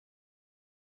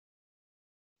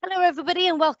Hello everybody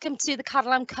and welcome to the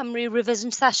Catalan Cymru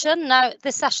revision session. Now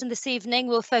this session this evening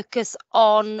will focus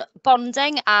on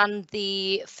bonding and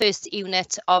the first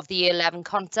unit of the Year 11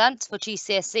 content for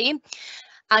GCSE,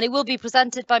 and it will be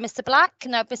presented by Mr Black.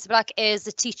 Now Mr Black is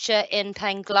a teacher in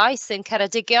Penglais in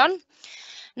Ceredigion.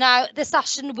 Now this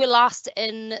session will last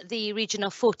in the region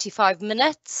of 45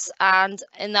 minutes, and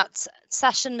in that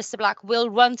session Mr Black will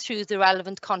run through the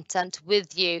relevant content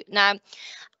with you. Now,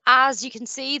 as you can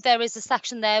see, there is a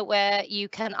section there where you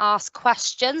can ask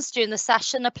questions during the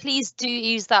session. Now, please do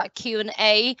use that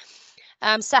Q&A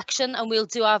section, and we'll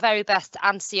do our very best to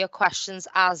answer your questions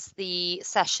as the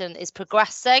session is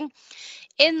progressing.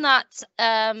 In that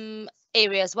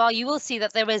area as well, you will see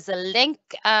that there is a link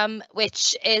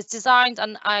which is designed,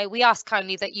 and we ask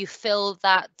kindly that you fill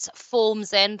that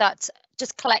forms in that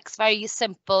just collects very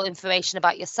simple information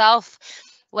about yourself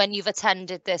when you've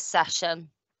attended this session.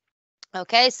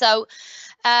 Okay, so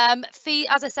as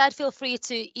I said, feel free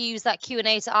to use that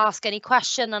Q&A to ask any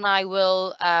question, and I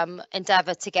will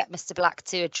endeavour to get Mr Black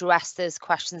to address those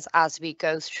questions as we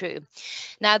go through.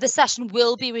 Now, this session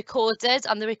will be recorded,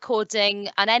 and the recording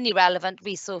and any relevant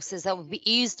resources that will be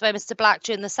used by Mr Black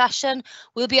during the session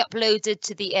will be uploaded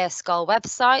to the e-sgol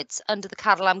website under the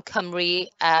Catalan Cymru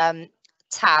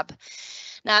tab.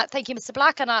 Now, thank you, Mr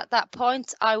Black, and at that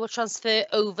point, I will transfer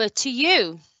over to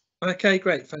you. Okay,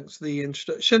 great. Thanks for the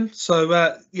introduction.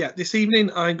 So, yeah, this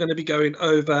evening I'm going to be going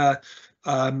over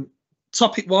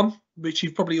topic 1, which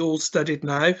you've probably all studied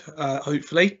now,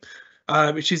 hopefully,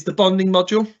 which is the bonding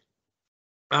module.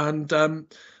 And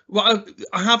what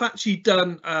I have actually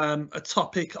done a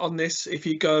topic on this. If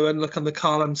you go and look on the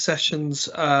Carlam sessions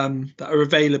that are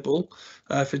available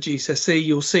for GCSE,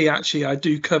 you'll see actually I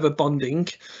do cover bonding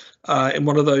in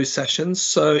one of those sessions.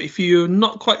 So if you're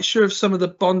not quite sure of some of the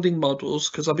bonding models,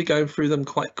 because I'll be going through them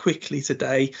quite quickly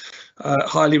today,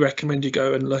 highly recommend you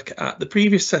go and look at the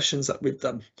previous sessions that we've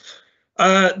done.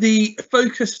 The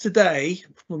focus today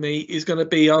for me is going to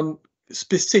be on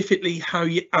specifically how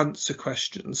you answer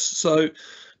questions. So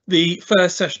the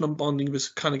first session on bonding was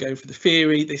kind of going for the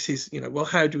theory. This is, well,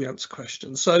 how do we answer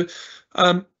questions? So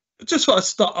just want to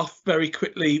start off very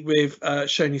quickly with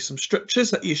showing you some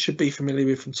structures that you should be familiar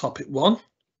with from topic 1.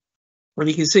 And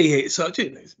you can see here, so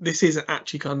this isn't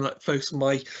actually kind of like focus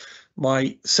on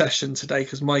my session today,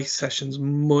 because my session's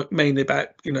mainly about,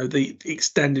 the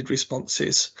extended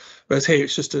responses, whereas here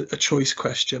it's just a choice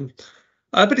question.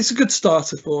 But it's a good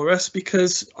starter for us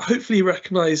because hopefully you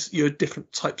recognise your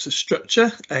different types of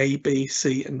structure, A, B,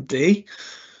 C and D.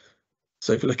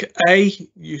 So if you look at A,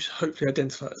 you hopefully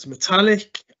identify it as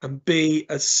metallic, and B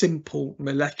as simple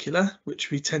molecular,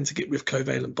 which we tend to get with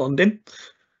covalent bonding.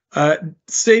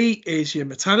 C is your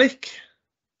metallic.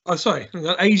 Oh, sorry,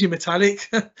 A is your metallic,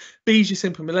 B is your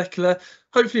simple molecular.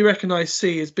 Hopefully you recognise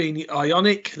C as being the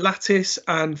ionic lattice,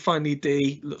 and finally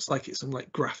D looks like it's some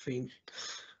like graphene.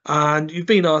 And you've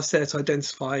been asked there to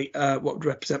identify what would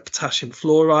represent potassium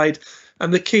fluoride.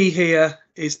 And the key here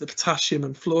is the potassium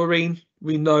and fluorine.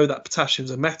 We know that potassium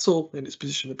is a metal in its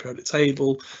position on the periodic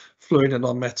table, fluorine a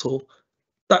non-metal.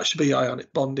 That should be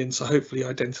ionic bonding, so hopefully you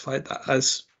identified that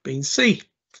as being C.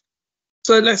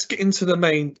 So let's get into the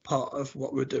main part of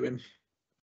what we're doing.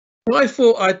 What I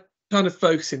thought I'd kind of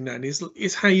focus in then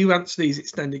is how you answer these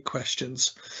extended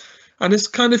questions. And there's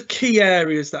kind of key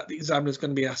areas that the examiner is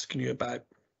going to be asking you about.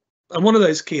 And one of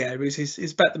those key areas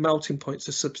is about the melting points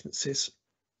of substances.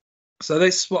 So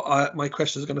this is what my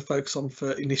questions are going to focus on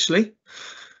for initially.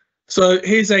 So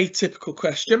here's a typical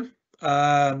question.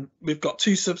 We've got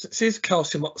two substances,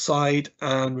 calcium oxide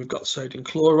and we've got sodium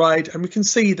chloride. And we can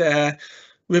see there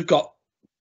we've got,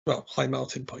 well, high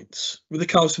melting points, with the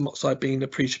calcium oxide being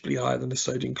appreciably higher than the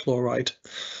sodium chloride.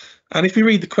 And if you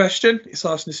read the question, it's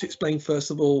asking us to explain, first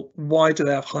of all, why do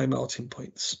they have high melting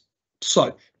points?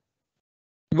 So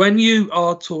when you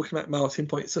are talking about melting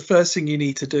points, the first thing you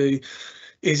need to do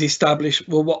is establish,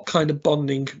 well, what kind of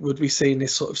bonding would we see in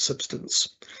this sort of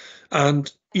substance?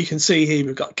 And you can see here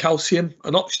we've got calcium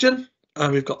and oxygen,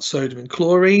 and we've got sodium and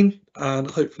chlorine, and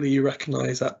hopefully you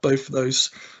recognise that both of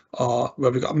those are where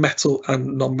we've got metal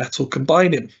and non-metal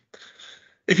combining.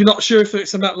 If you're not sure if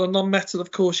it's a metal or non-metal,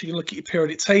 of course, you can look at your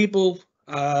periodic table.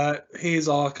 Here's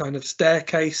our kind of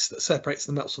staircase that separates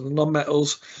the metals from the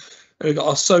non-metals. And we've got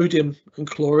our sodium and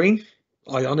chlorine,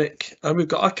 ionic, and we've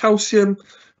got our calcium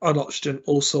and oxygen,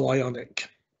 also ionic.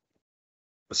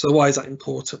 So why is that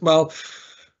important? Well,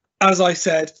 as I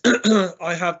said,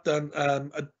 I have done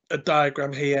a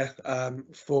diagram here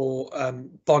for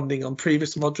bonding on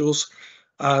previous modules.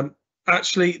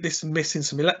 Actually, this is missing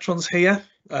some electrons here.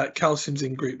 Calcium's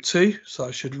in group 2, so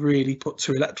I should really put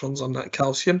 2 electrons on that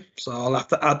calcium. So I'll have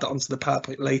to add that onto the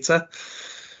PowerPoint later.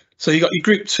 So you've got your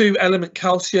group 2 element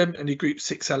calcium and your group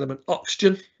 6 element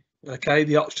oxygen. Okay,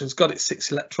 the oxygen's got its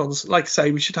 6 electrons. Like I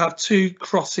say, we should have 2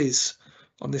 crosses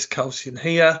on this calcium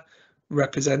here,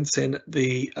 representing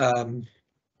the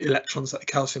electrons that the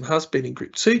calcium has been in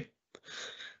group 2.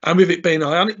 And with it being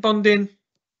ionic bonding,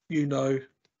 you know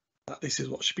that this is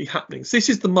what should be happening. So this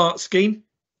is the mark scheme.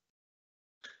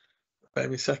 Bear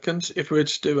me a second. If we were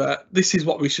to do this is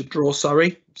what we should draw,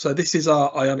 sorry. So this is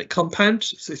our ionic compound.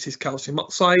 So this is calcium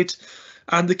oxide.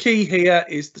 And the key here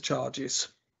is the charges.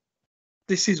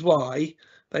 This is why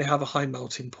they have a high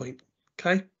melting point.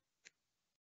 Okay.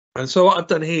 And so what I've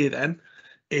done here then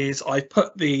is I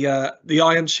put the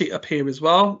ion sheet up here as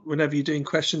well. Whenever you're doing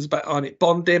questions about ionic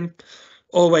bonding,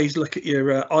 always look at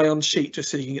your ion sheet just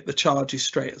so you can get the charges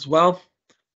straight as well.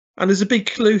 And there's a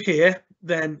big clue here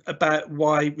then about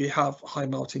why we have high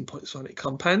melting points for ionic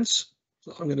compounds. So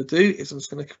what I'm going to do is I'm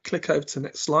just going to click over to the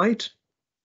next slide.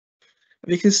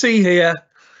 And you can see here,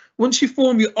 once you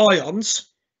form your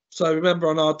ions, so remember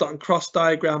on our dot and cross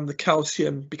diagram, the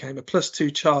calcium became a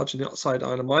 +2 charge and the oxide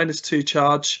ion a -2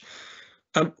 charge.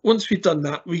 Once we've done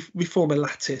that, we form a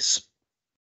lattice.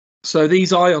 So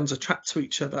these ions are trapped to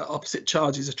each other, opposite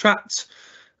charges are trapped,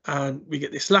 and we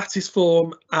get this lattice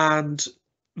form. And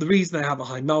the reason they have a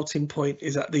high melting point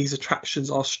is that these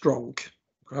attractions are strong.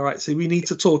 All right, so we need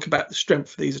to talk about the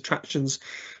strength of these attractions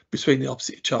between the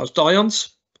opposite charged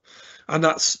ions. And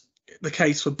that's the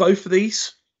case for both of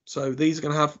these. So these are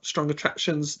going to have strong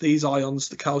attractions. These ions,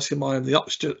 the calcium ion, the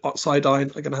oxide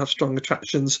ion, are going to have strong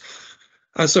attractions.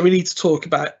 And so we need to talk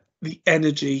about the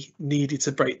energy needed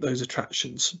to break those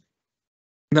attractions.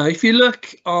 Now, if you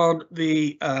look on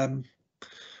the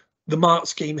mark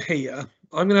scheme here,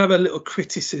 I'm going to have a little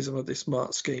criticism of this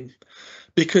mark scheme,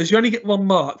 because you only get 1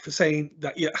 mark for saying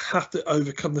that you have to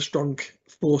overcome the strong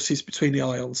forces between the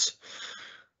ions.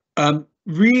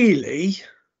 Really,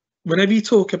 whenever you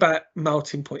talk about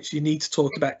melting points, you need to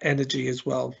talk about energy as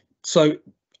well. So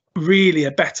really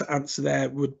a better answer there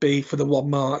would be for the 1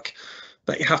 mark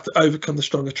that you have to overcome the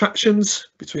strong attractions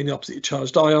between the opposite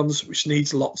charged ions, which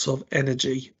needs lots of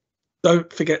energy.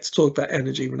 Don't forget to talk about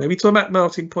energy. Whenever you talk about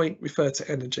melting point, refer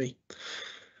to energy.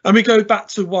 And we go back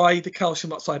to why the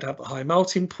calcium oxide have a high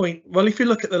melting point. Well, if you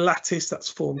look at the lattice that's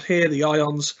formed here, the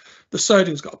ions, the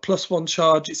sodium's got a +1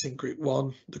 charge, it's in group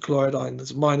 1. The chloride ion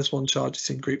has a -1 charge, it's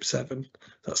in group 7.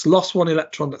 That's lost 1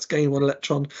 electron, that's gained 1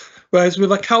 electron. Whereas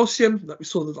with our calcium that we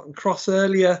saw the dot and cross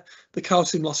earlier, the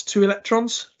calcium lost 2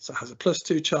 electrons, so it has a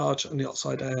 +2 charge, and the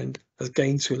oxide ion has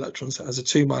gained 2 electrons, so it has a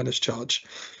 2- charge.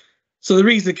 So the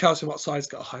reason the calcium oxide's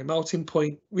got a high melting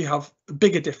point, we have a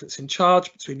bigger difference in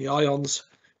charge between the ions,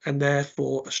 and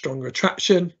therefore a stronger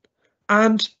attraction.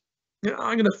 And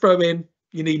I'm going to throw in,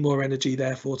 you need more energy,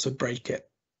 therefore, to break it.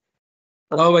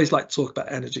 And I always like to talk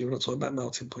about energy when I talk about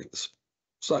melting points.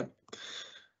 So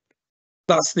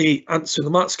that's the answer to the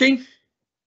mark scheme.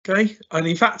 Okay, and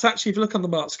in fact, actually, if you look on the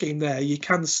mark scheme there, you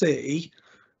can see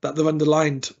that they've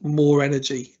underlined more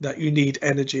energy, that you need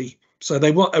energy. So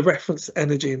they want a reference to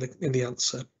energy in the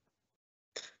answer.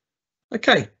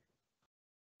 Okay,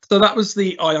 so that was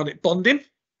the ionic bonding.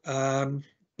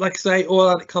 Like I say, all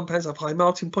ionic compounds have high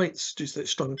melting points due to the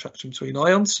strong attraction between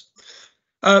ions.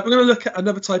 We're going to look at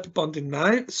another type of bonding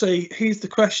now. So here's the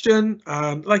question.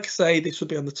 Like I say, this will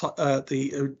be on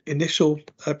the initial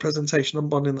presentation on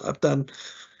bonding that I've done,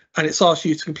 and it's asked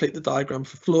you to complete the diagram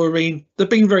for fluorine. They've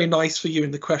been very nice for you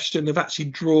in the question. They've actually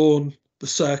drawn the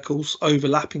circles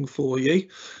overlapping for you.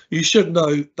 You should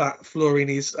know that fluorine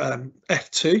is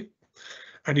F2.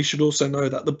 And you should also know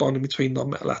that the bonding between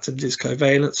non-metal atoms is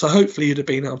covalent. So hopefully you'd have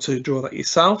been able to draw that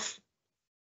yourself.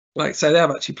 Like I say, they have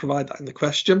actually provided that in the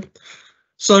question.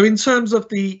 So in terms of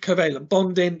the covalent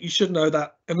bonding, you should know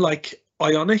that unlike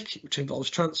ionic, which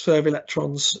involves transfer of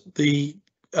electrons, the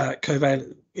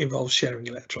covalent involves sharing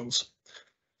electrons.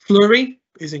 Fluorine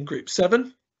is in group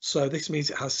 7. So this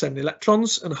means it has 7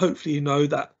 electrons. And hopefully you know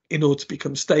that in order to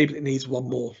become stable, it needs 1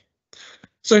 more.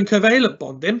 So in covalent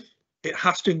bonding, it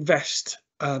has to invest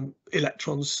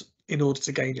electrons in order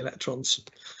to gain electrons.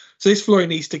 So this fluorine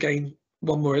needs to gain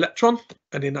 1 more electron,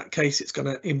 and in that case it's going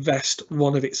to invest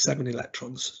 1 of its 7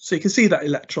 electrons. So you can see that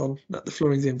electron that the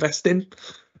fluorine's investing,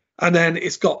 and then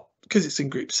it's got, because it's in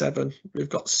group 7, we've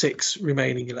got 6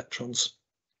 remaining electrons.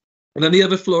 And then the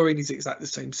other fluorine is exactly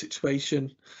the same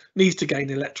situation, needs to gain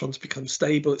electrons to become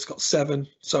stable. It's got 7,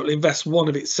 so it'll invest 1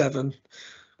 of its 7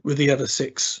 with the other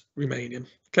 6 remaining.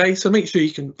 Okay, so make sure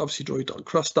you can obviously draw your dot and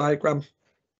cross diagram.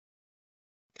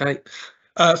 Okay,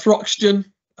 for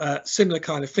oxygen, similar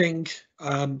kind of thing.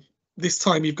 This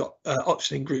time you've got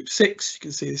oxygen in group 6. You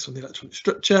can see this on the electronic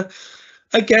structure.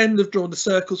 Again, they've drawn the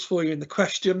circles for you in the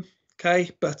question.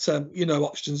 Okay, but you know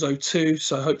oxygen's O2,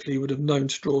 so hopefully you would have known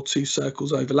to draw 2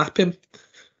 circles overlapping.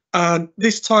 And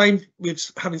this time,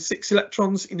 with having 6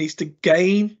 electrons, it needs to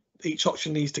gain, each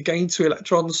oxygen needs to gain 2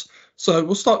 electrons. So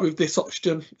we'll start with this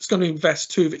oxygen. It's going to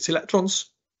invest 2 of its electrons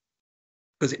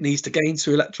because it needs to gain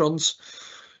 2 electrons.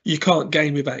 You can't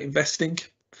gain without investing.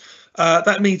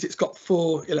 That means it's got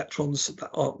 4 electrons that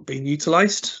aren't being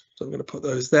utilised. So I'm going to put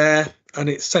those there, and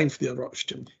it's same for the other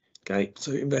oxygen. Okay,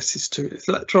 so it invests 2 of its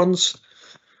electrons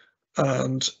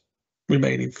and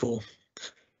remaining 4.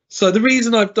 So the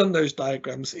reason I've done those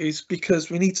diagrams is because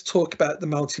we need to talk about the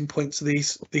melting points of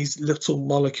these little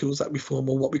molecules that we form,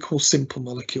 or what we call simple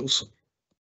molecules.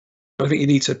 I think you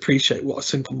need to appreciate what a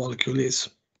simple molecule is.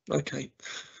 Okay,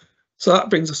 so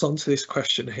that brings us on to this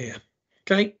question here.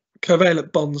 Okay,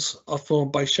 covalent bonds are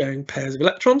formed by sharing pairs of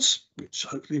electrons, which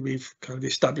hopefully we've kind of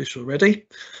established already.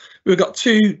 We've got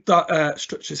 2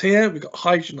 structures here. We've got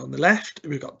hydrogen on the left,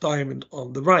 and we've got diamond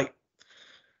on the right.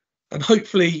 And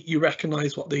hopefully you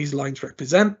recognise what these lines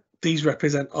represent. These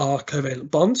represent our covalent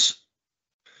bonds.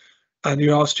 And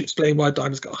you're asked to explain why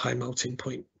diamond's got a high melting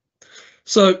point.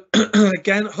 So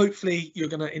again, hopefully you're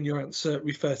going to, in your answer,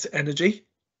 refer to energy.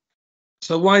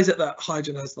 So why is it that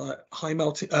hydrogen has that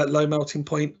low melting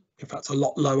point? In fact, a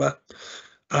lot lower.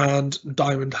 And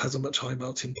diamond has a much higher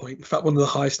melting point. In fact, one of the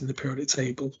highest in the periodic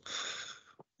table.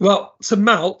 Well, to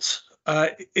melt,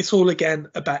 it's all again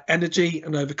about energy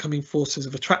and overcoming forces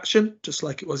of attraction, just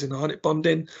like it was in ionic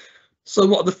bonding. So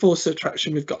what are the forces of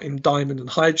attraction we've got in diamond and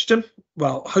hydrogen?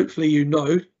 Well, hopefully you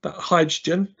know that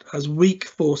hydrogen has weak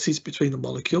forces between the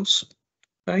molecules.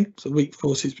 Okay, so weak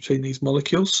forces between these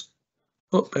molecules.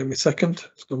 Oh, bear me a second,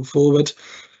 it's gone forward.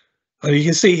 And you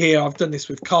can see here, I've done this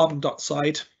with carbon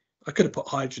dioxide. I could have put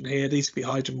hydrogen here. These could be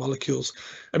hydrogen molecules.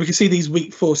 And we can see these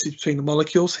weak forces between the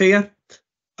molecules here.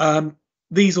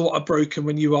 These are what are broken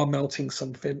when you are melting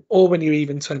something, or when you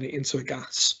even turn it into a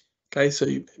gas. Okay, so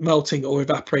melting or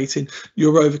evaporating,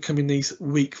 you're overcoming these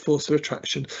weak forces of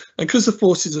attraction. And because the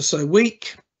forces are so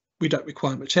weak, we don't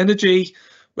require much energy.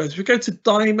 Whereas if we go to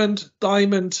diamond,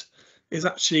 diamond is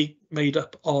actually made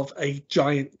up of a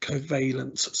giant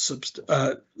covalent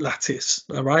lattice,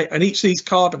 all right? And each of these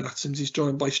carbon atoms is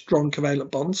joined by strong covalent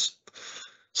bonds.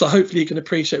 So hopefully you can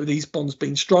appreciate with these bonds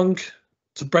being strong,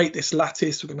 to break this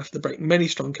lattice, we're going to have to break many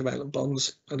strong covalent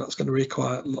bonds, and that's going to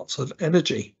require lots of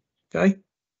energy, okay?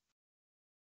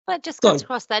 Well, just cut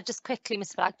across there just quickly,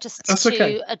 Mr. Black, just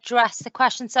to address the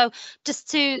question. So just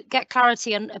to get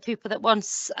clarity on people that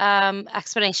wants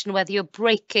explanation whether you're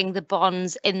breaking the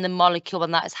bonds in the molecule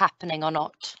when that is happening or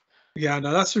not. Yeah,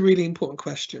 no, that's a really important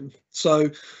question. So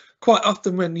quite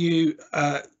often when you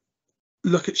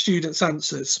look at students'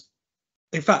 answers,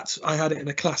 in fact, I had it in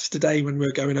a class today when we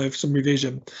were going over some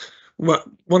revision. One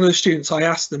of the students, I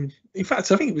asked them, in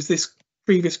fact, I think it was this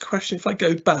previous question, if I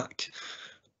go back,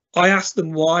 I asked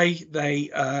them why they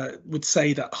would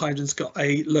say that hydrogen's got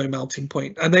a low melting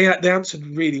point, and they answered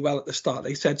really well at the start.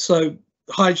 They said, so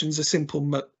hydrogen's a simple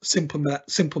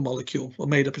molecule, or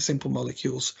made up of simple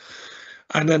molecules.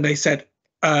 And then they said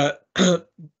the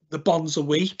bonds are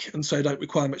weak and so don't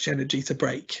require much energy to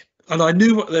break. And I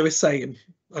knew what they were saying.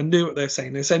 I knew what they were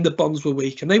saying. They're saying the bonds were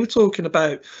weak, and they were talking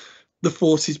about the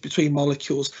forces between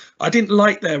molecules. I didn't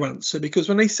like their answer, because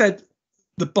when they said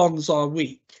the bonds are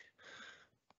weak,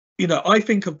 you know, I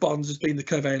think of bonds as being the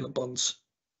covalent bonds.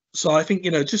 So I think,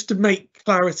 you know, just to make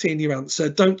clarity in your answer,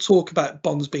 don't talk about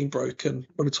bonds being broken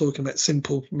when we're talking about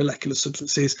simple molecular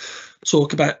substances.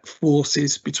 Talk about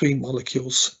forces between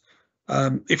molecules.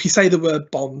 If you say the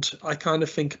word bond, I kind of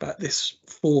think about this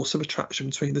force of attraction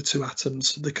between the 2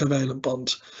 atoms, the covalent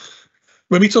bond.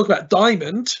 When we talk about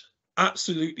diamond,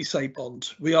 absolutely say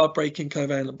bond. We are breaking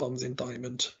covalent bonds in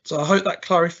diamond. So I hope that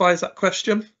clarifies that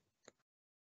question.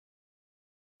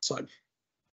 So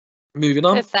moving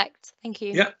on. Perfect, thank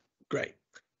you. Yeah, great.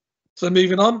 So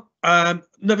moving on,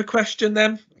 another question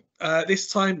then. This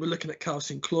time we're looking at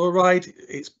calcium chloride.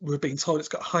 We're being told it's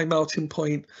got a high melting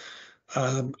point,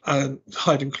 and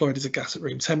hydrogen chloride is a gas at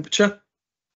room temperature.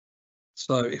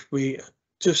 So if we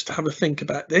just have a think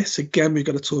about this, again, we've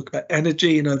got to talk about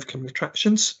energy and overcoming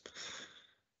attractions.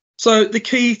 So the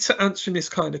key to answering this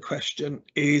kind of question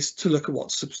is to look at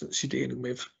what substance you're dealing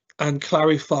with and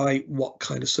clarify what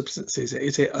kind of substance is it.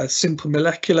 Is it a simple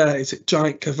molecular? Is it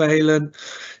giant covalent?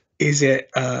 Is it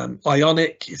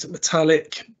ionic? Is it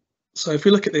metallic? So if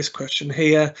we look at this question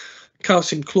here,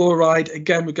 calcium chloride,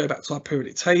 again, we go back to our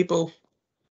periodic table.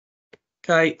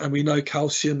 Okay, and we know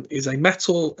calcium is a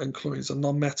metal and chlorine is a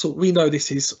non-metal. We know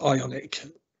this is ionic.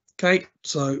 Okay,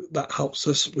 so that helps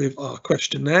us with our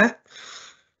question there.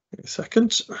 In a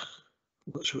second, I'm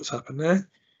not sure what's happened there.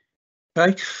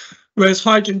 Okay, whereas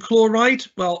hydrogen chloride,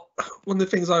 well, one of the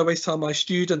things I always tell my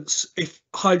students, if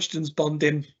hydrogen's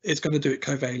bonding, it's going to do it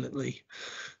covalently.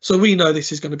 So we know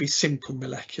this is going to be simple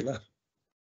molecular.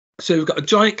 So we've got a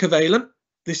giant covalent.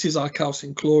 This is our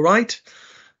calcium chloride,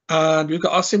 and we've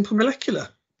got our simple molecular.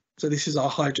 So this is our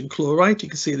hydrogen chloride. You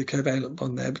can see the covalent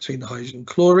bond there between the hydrogen and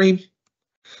chlorine.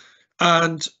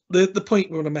 And the point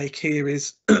we want to make here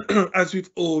is, as we've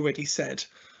already said,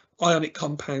 ionic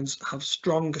compounds have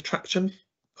strong attraction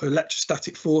or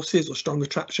electrostatic forces or strong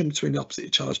attraction between the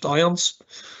oppositely charged ions.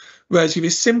 Whereas with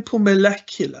a simple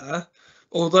molecular,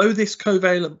 although this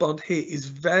covalent bond here is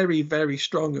very, very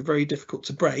strong and very difficult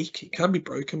to break, it can be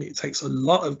broken. It takes a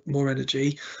lot of more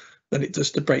energy than it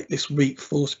does to break this weak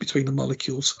force between the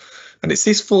molecules. And it's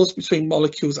this force between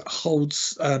molecules that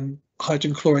holds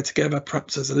hydrogen chloride together,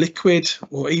 perhaps as a liquid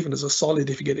or even as a solid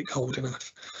if you get it cold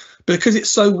enough. Because it's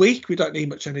so weak, we don't need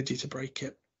much energy to break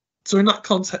it. So in that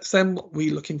context, then, what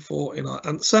we're looking for in our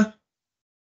answer,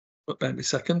 bear me a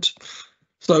second.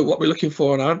 So what we're looking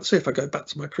for in our answer, if I go back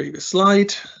to my previous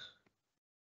slide,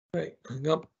 okay, hang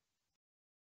on,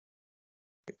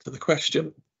 get to the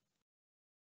question.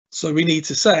 So we need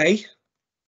to say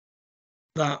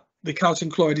that the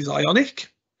calcium chloride is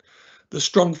ionic, the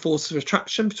strong force of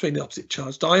attraction between the opposite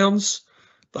charged ions,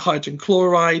 the hydrogen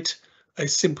chloride, a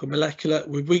simple molecular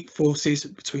with weak forces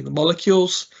between the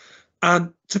molecules.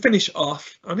 And to finish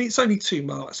off, I mean, it's only 2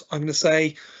 marks. I'm going to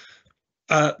say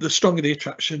the stronger the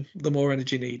attraction, the more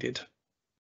energy needed.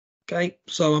 Okay,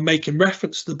 so I'm making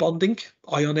reference to the bonding,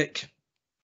 ionic,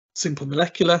 simple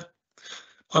molecular.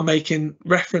 I'm making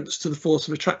reference to the force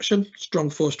of attraction, strong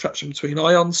force attraction between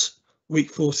ions,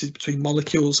 weak forces between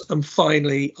molecules. And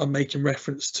finally, I'm making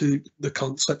reference to the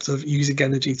concept of using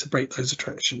energy to break those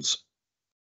attractions.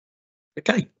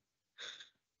 Okay.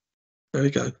 There we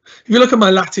go. If you look at my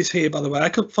lattice here, by the way, I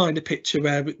couldn't find a picture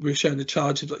where we're showing the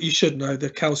charges, but you should know the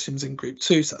calcium's in group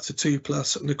 2, so that's a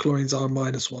 2+, and the chlorines are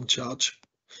 -1 charge.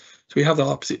 So we have the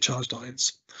opposite charged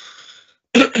ions.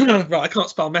 Right, I can't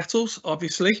spell metals,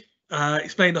 obviously.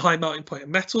 Explain the high melting point of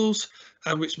metals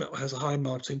and which metal has a high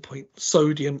melting point,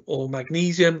 sodium or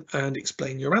magnesium, and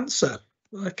explain your answer.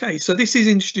 Okay, so this is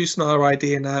introducing our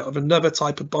idea now of another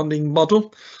type of bonding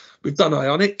model. We've done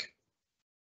ionic.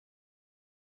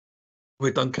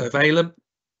 We've done covalent,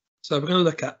 so we're going to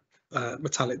look at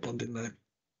metallic bonding now.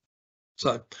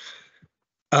 So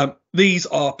these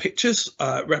are pictures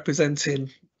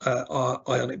representing our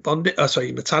ionic bonding,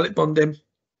 metallic bonding.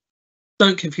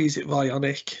 Don't confuse it with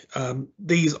ionic.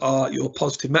 These are your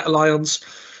positive metal ions,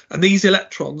 and these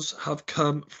electrons have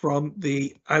come from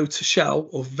the outer shell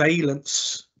or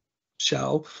valence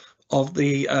shell of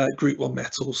the group 1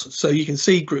 metals. So you can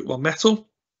see group 1 metal.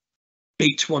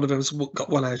 Each one of them has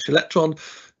got 1 outer electron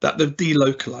that they've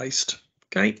delocalized.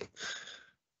 Okay,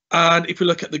 and if we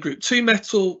look at the group 2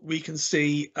 metal, we can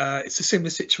see it's a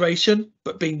similar situation,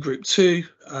 but being group 2,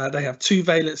 they have 2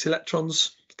 valence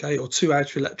electrons, okay, or 2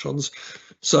 outer electrons.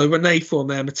 So when they form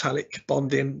their metallic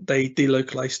bonding, they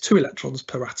delocalize 2 electrons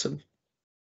per atom.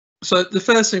 So the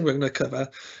first thing we're going to cover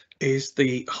is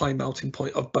the high melting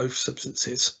point of both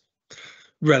substances.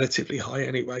 Relatively high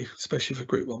anyway, especially for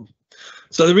group 1.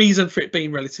 So the reason for it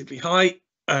being relatively high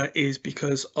is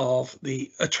because of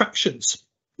the attractions.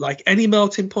 Like any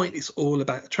melting point, it's all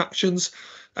about attractions.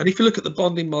 And if you look at the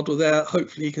bonding model there,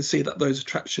 hopefully you can see that those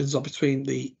attractions are between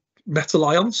the metal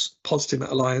ions, positive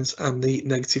metal ions, and the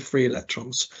negative free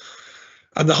electrons.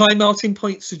 And the high melting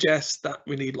point suggests that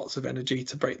we need lots of energy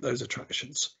to break those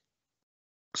attractions.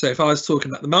 So if I was talking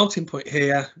about the melting point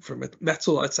here from a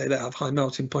metal, I'd say they have high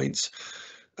melting points,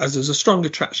 as there's a strong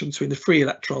attraction between the free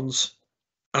electrons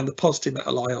and the positive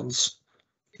metal ions,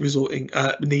 resulting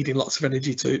needing lots of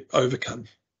energy to overcome.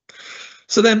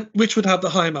 So then, which would have the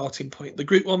high melting point, the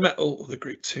group 1 metal or the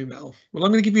group 2 metal? Well,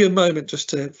 I'm going to give you a moment just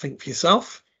to think for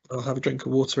yourself. I'll have a drink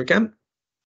of water again.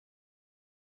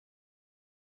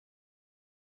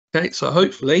 Okay, so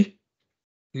hopefully,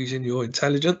 using your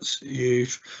intelligence,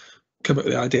 you've come up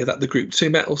with the idea that the group 2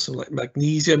 metal, something like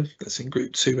magnesium, that's in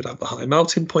group 2, would have the high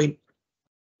melting point.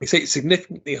 We see it's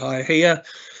significantly higher here.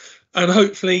 And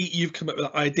hopefully you've come up with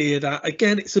the idea that,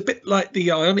 again, it's a bit like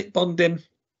the ionic bonding.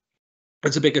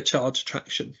 It's a bigger charge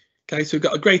attraction. Okay, so we've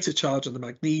got a greater charge on the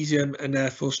magnesium and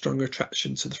therefore stronger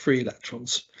attraction to the free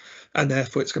electrons. And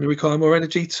therefore it's going to require more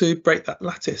energy to break that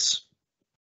lattice.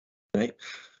 Okay,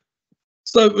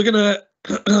 so we're going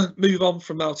to move on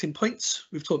from melting points.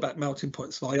 We've talked about melting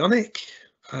points of ionic.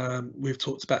 We've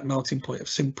talked about melting point of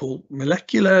simple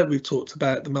molecular. We've talked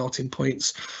about the melting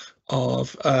points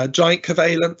of giant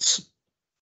covalents,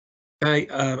 okay,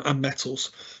 and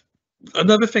metals.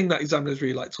 Another thing that examiners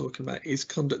really like talking about is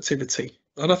conductivity.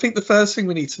 And I think the first thing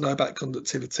we need to know about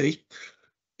conductivity,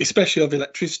 especially of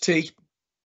electricity,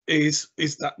 is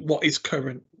that what is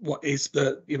current? What is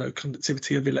the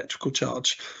conductivity of electrical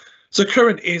charge? So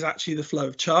current is actually the flow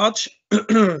of charge.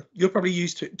 You're probably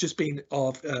used to it just being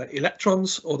of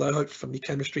electrons, although hopefully from your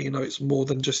chemistry, you know it's more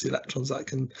than just electrons that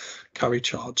can carry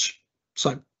charge.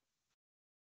 So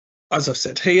as I've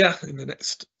said here in the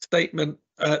next statement,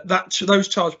 those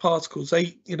charged particles,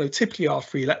 they typically are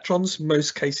free electrons. In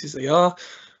most cases they are,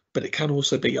 but it can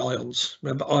also be ions.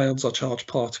 Remember, ions are charged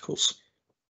particles.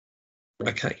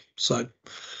 Okay, so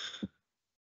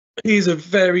here's a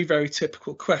very, very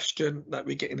typical question that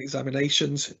we get in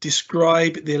examinations.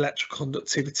 Describe the electrical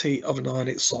conductivity of an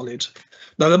ionic solid.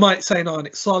 Now, they might say an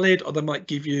ionic solid, or they might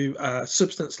give you a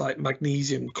substance like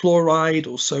magnesium chloride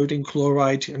or sodium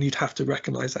chloride, and you'd have to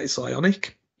recognise that it's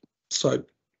ionic. So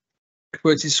if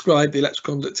we were to describe the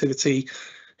electrical conductivity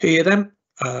here, then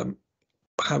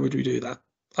how would we do that?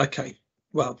 Okay,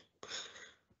 well,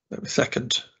 wait a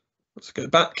second. Let's go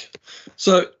back.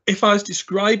 So if I was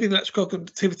describing the electrical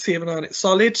conductivity of an ionic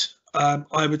solid,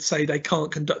 I would say they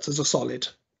can't conduct as a solid.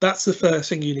 That's the first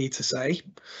thing you need to say.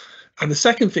 And the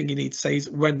second thing you need to say is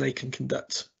when they can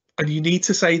conduct. And you need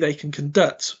to say they can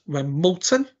conduct when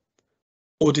molten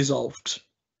or dissolved.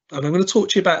 And I'm going to talk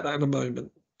to you about that in a moment,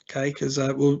 okay? Because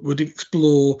we'll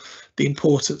explore the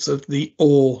importance of the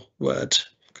or word,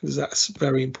 because that's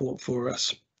very important for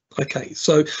us. Okay,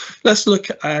 so let's look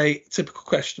at a typical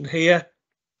question here.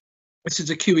 This is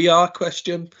a QER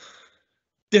question.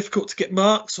 Difficult to get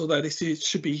marks, although this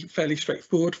should be fairly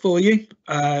straightforward for you.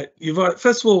 You've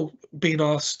first of all been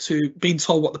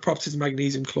told what the properties of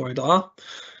magnesium chloride are.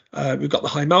 We've got the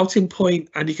high melting point,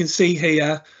 and you can see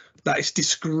here that it's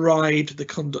described the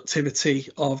conductivity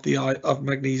of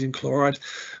magnesium chloride.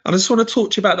 And I just want to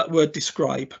talk to you about that word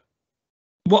describe.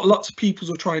 What lots of people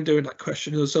will try and do in that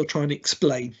question is they'll try and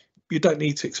explain. You don't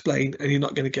need to explain, and you're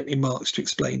not going to get any marks to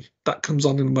explain. That comes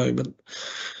on in a moment.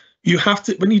 You have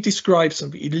to, when you describe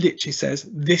something, it literally says,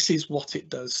 this is what it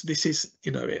does. This is,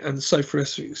 and so for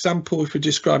example, if we're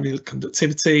describing the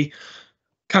conductivity,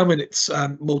 can when it's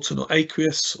molten or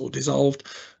aqueous or dissolved,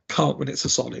 can't when it's a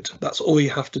solid. That's all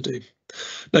you have to do.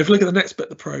 Now, if you look at the next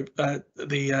bit of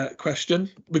the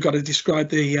question, we've got to describe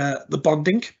the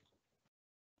bonding,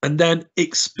 and then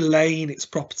explain its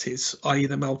properties, i.e.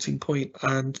 the melting point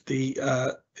and the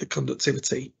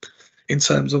conductivity, in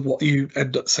terms of what you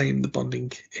end up saying the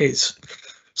bonding is.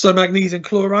 So magnesium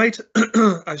chloride,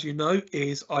 as you know,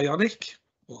 is ionic,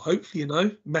 or hopefully you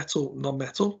know, metal,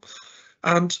 non-metal.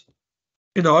 And,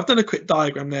 I've done a quick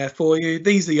diagram there for you.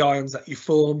 These are the ions that you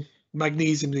form.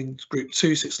 Magnesium in group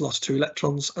 2, so it's lost 2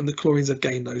 electrons, and the chlorines have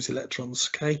gained those electrons,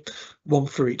 okay? 1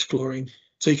 for each chlorine.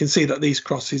 So you can see that these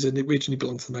crosses originally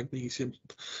belong to the magnesium.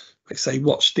 Like I say,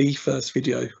 watch the first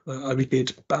video we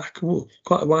did back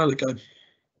quite a while ago.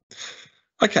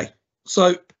 Okay,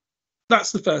 so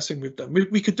that's the first thing we've done.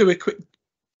 We could do a quick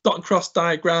dot and cross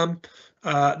diagram.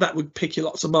 That would pick you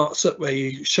lots of marks up where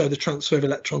you show the transfer of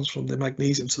electrons from the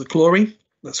magnesium to the chlorine.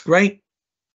 That's great.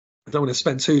 I don't want to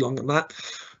spend too long on that,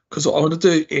 because what I want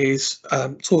to do is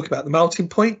talk about the melting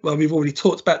point. Well, we've already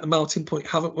talked about the melting point,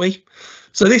 haven't we?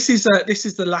 So this is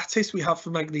the lattice we have for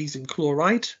magnesium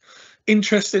chloride.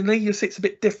 Interestingly, you'll see it's a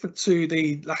bit different to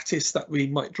the lattice that we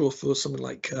might draw for something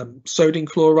like sodium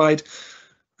chloride.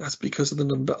 That's because of the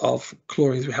number of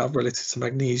chlorines we have relative to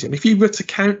magnesium. If you were to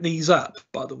count these up,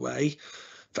 by the way,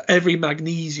 for every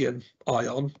magnesium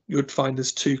ion, you would find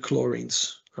there's 2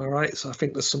 chlorines. All right, so I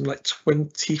think there's something like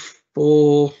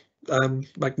 24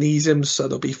 magnesiums, so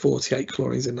there'll be 48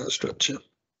 chlorines in that structure.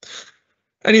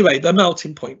 Anyway, the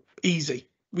melting point, easy.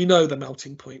 We know the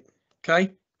melting point,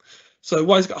 okay? So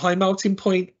why has it got a high melting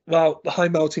point? Well, the high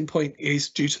melting point is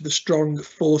due to the strong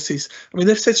forces. I mean,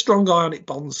 they've said strong ionic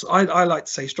bonds. I like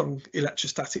to say strong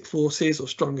electrostatic forces or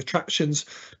strong attractions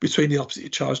between the oppositely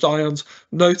charged ions.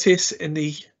 Notice in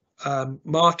the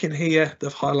marking here,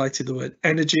 they've highlighted the word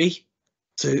energy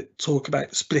to talk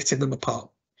about splitting them apart.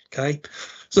 Okay,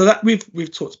 so that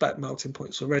we've talked about melting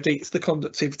points already. It's the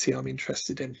conductivity I'm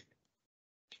interested in.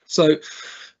 So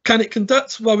can it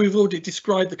conduct? Well, we've already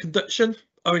described the conduction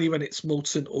only when it's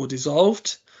molten or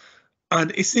dissolved.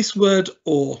 And it's this word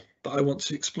or that I want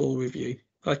to explore with you.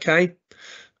 Okay.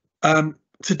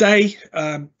 Today,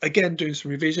 again, doing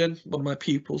some revision, one of my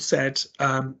pupils said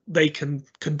they can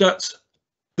conduct.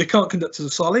 They can't conduct as a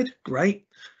solid, great,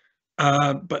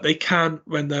 but they can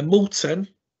when they're molten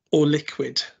or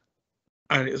liquid.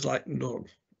 And it was like, no,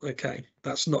 okay,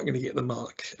 that's not going to get the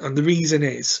mark. And the reason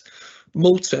is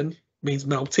molten means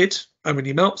melted, and when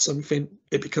you melt something,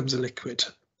 it becomes a liquid.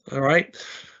 All right,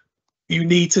 you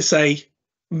need to say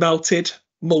melted,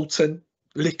 molten,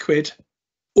 liquid,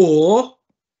 or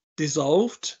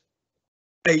dissolved,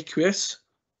 aqueous,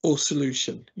 or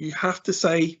solution. You have to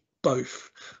say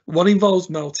both. One involves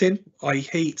melting, i.e.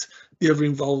 heat, the other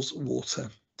involves water.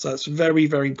 So that's very,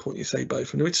 very important you say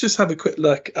both. And let's just have a quick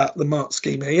look at the mark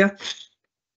scheme here.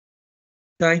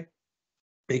 Okay,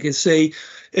 you can see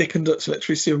it conducts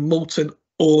electricity when molten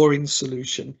or in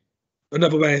solution.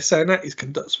 Another way of saying that is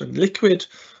conducts when liquid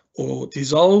or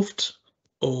dissolved,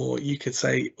 or you could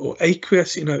say or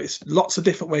aqueous. You know, it's lots of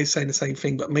different ways of saying the same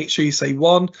thing, but make sure you say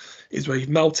one is where you've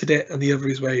melted it and the other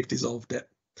is where you've dissolved it.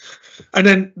 And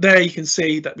then there you can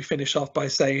see that we finish off by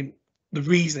saying the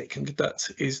reason it can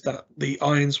conduct is that the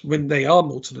ions, when they are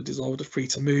molten or dissolved, are free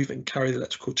to move and carry the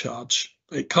electrical charge.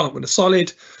 It can't when a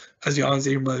solid, as the ions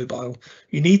are immobile.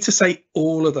 You need to say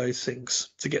all of those things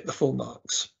to get the full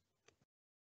marks.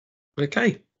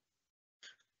 Okay.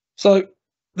 So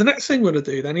the next thing we're going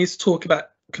to do then is talk about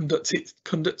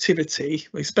conductivity,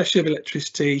 especially of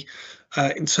electricity,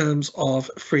 in terms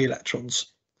of free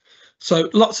electrons. So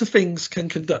lots of things can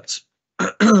conduct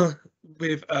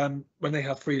with when they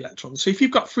have free electrons. So if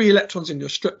you've got free electrons in your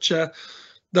structure,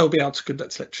 they'll be able to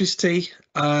conduct electricity.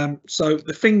 So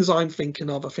the things I'm thinking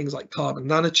of are things like carbon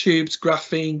nanotubes,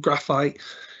 graphene, graphite,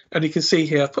 and you can see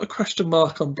here I've put a question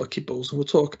mark on buckyballs, and we'll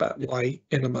talk about why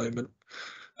in a moment.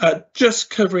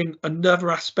 Just covering another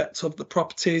aspect of the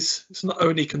properties. It's not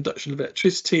only conduction of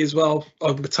electricity as well,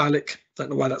 of metallic.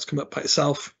 Don't know why that's come up by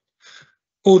itself.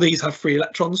 All these have free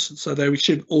electrons, so they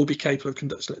should all be capable of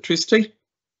conducting electricity.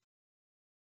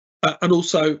 And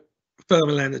also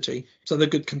thermal energy, so they're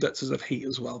good conductors of heat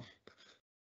as well.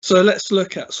 So let's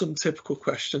look at some typical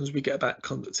questions we get about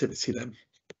conductivity then.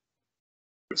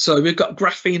 So we've got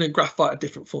graphene and graphite are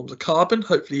different forms of carbon.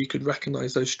 Hopefully you could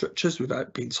recognise those structures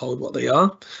without being told what they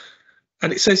are.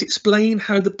 And it says explain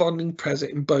how the bonding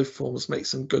present in both forms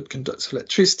makes them good conductors of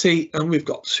electricity, and we've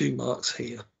got 2 marks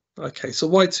here. Okay, so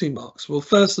why 2 marks? Well,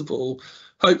 first of all,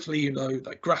 hopefully you know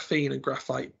that graphene and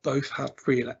graphite both have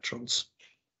free electrons,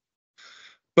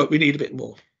 but we need a bit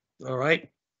more. All right,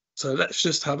 so let's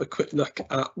just have a quick look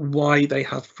at why they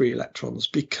have free electrons,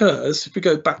 because if we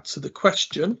go back to the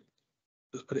question,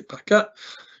 just put it back up,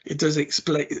 it does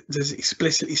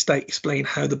explicitly explain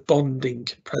how the bonding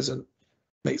present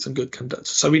makes them good conductors.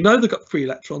 So we know they've got free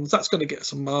electrons. That's going to get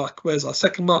us a mark. Where's our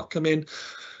second mark come in?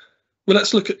 Well,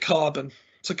 let's look at carbon.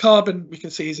 So carbon we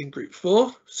can see is in group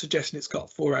 4, suggesting it's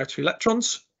got 4 outer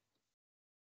electrons.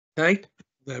 Okay,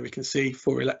 there we can see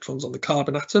 4 electrons on the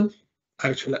carbon atom,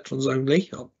 outer electrons only.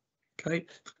 Okay,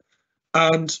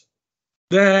 and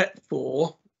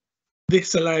therefore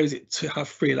this allows it to have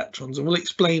free electrons, and we'll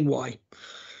explain why.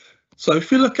 So if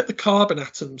we look at the carbon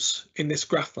atoms in this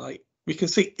graphite, we can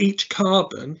see each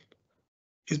carbon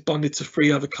is bonded to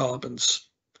 3 other carbons.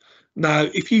 Now,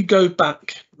 if you go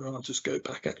back, well, I'll just go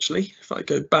back actually. If I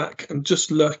go back and just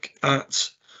look at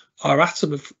our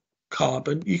atom of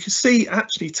carbon, you can see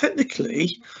actually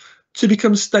technically to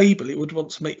become stable, it would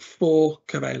want to make 4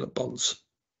 covalent bonds.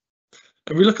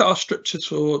 And we look at our structures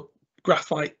for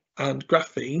graphite and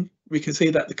graphene, we can see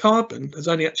that the carbon has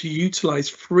only actually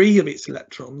utilised 3 of its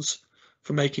electrons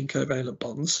for making covalent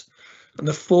bonds, and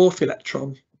the 4th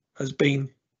electron has been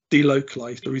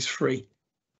delocalised or is free.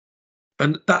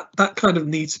 And that kind of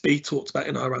needs to be talked about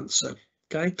in our answer.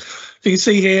 Okay, so you can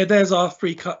see here, there's our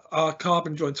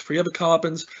carbon joined to 3 other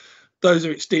carbons. Those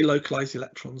are its delocalised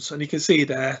electrons, and you can see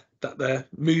there that they're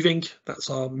moving. That's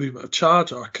our movement of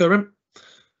charge, our current.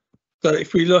 So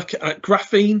if we look at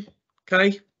graphene,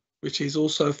 okay, which is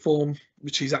also a form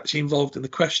which is actually involved in the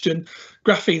question,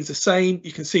 graphene's the same.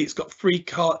 You can see it's got 3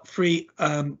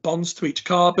 bonds to each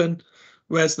carbon,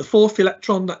 whereas the 4th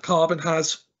electron that carbon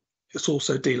has, it's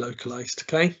also delocalised,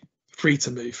 okay, free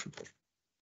to move.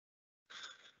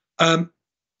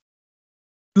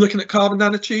 Looking at carbon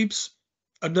nanotubes,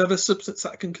 another substance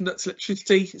that can conduct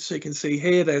electricity. So you can see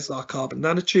here, there's our carbon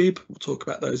nanotube. We'll talk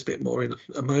about those a bit more in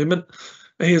a moment.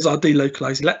 And here's our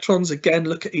delocalised electrons. Again,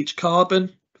 look at each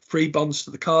carbon, 3 bonds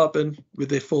to the carbon with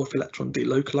their 4th electron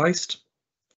delocalised,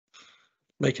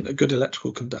 making a good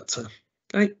electrical conductor.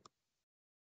 Okay.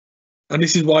 And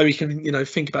this is why we can,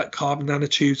 think about carbon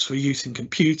nanotubes for use in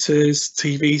computers,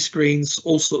 TV screens,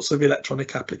 all sorts of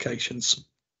electronic applications.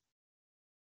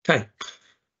 Okay.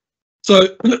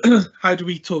 So how do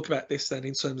we talk about this then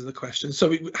in terms of the question?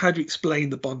 So how do we explain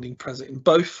the bonding present in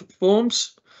both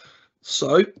forms?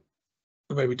 So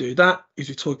the way we do that is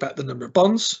we talk about the number of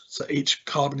bonds. So each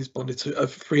carbon is bonded to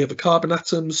 3 other carbon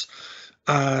atoms,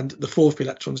 and the 4th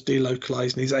electron is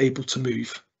delocalised and is able to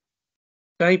move.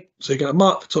 Okay, so you're going to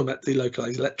mark for talking about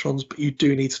delocalised electrons, but you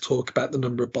do need to talk about the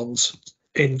number of bonds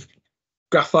in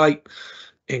graphite,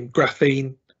 in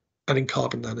graphene, and in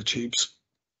carbon nanotubes.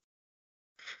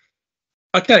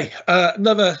 Okay,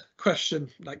 another question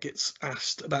that gets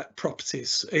asked about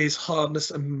properties is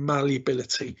hardness and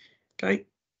malleability. Okay,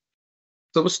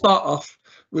 so we'll start off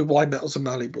with why metals are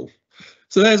malleable.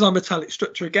 So there's our metallic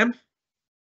structure again,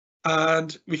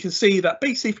 and we can see that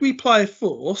basically if we apply a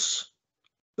force,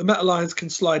 the metal ions can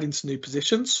slide into new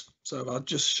positions. So I'll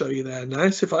just show you there now.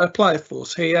 So if I apply a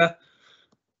force here,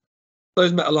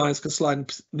 those metal ions can slide in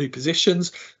new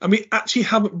positions, and we actually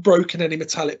haven't broken any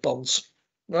metallic bonds,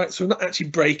 right? So we're not actually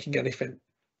breaking anything.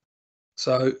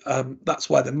 So that's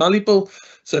why they're malleable.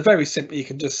 So very simply, you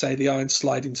can just say the ions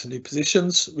slide into new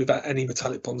positions without any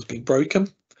metallic bonds being broken.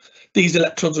 These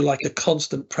electrons are like a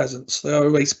constant presence. They're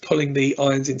always pulling the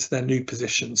ions into their new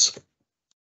positions.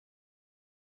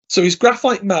 So is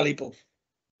graphite malleable?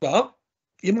 Well,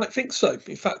 you might think so.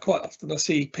 In fact, quite often I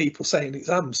see people say in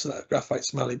exams that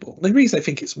graphite's malleable. And the reason they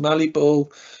think it's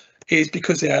malleable is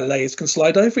because their layers can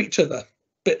slide over each other, a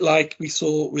bit like we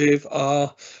saw with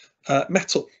our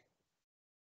metal.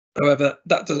 However,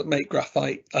 that doesn't make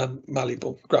graphite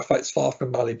malleable. Graphite's far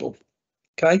from malleable.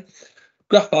 Okay,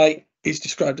 graphite is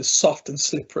described as soft and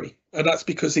slippery, and that's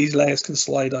because these layers can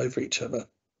slide over each other.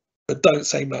 But don't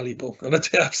say malleable, and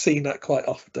I've seen that quite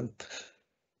often.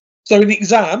 So in the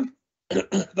exam,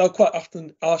 they'll quite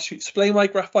often ask you to explain why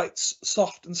graphite's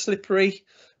soft and slippery,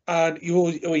 and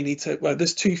all you need to, well,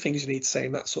 there's two things you need to say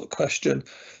in that sort of question.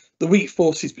 The weak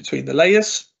forces between the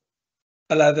layers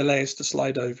allow the layers to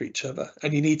slide over each other,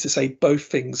 and you need to say both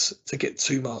things to get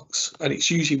 2 marks, and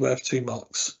it's usually worth 2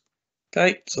 marks.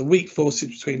 Okay, so weak forces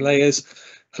between layers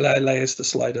allow layers to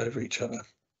slide over each other.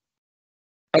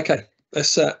 Okay,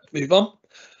 let's move on.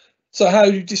 So how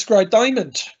do you describe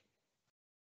diamond?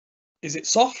 Is it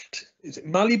soft? Is it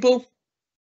malleable?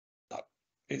 No,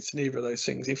 it's neither of those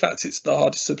things. In fact, it's the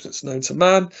hardest substance known to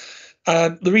man.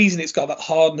 And the reason it's got that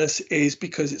hardness is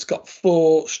because it's got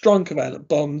 4 strong covalent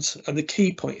bonds. And the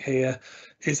key point here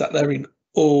is that they're in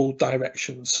all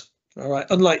directions. All right,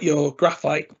 unlike your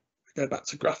graphite, go back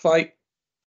to graphite.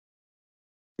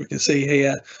 We can see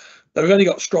here that we've only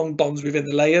got strong bonds within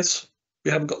the layers. We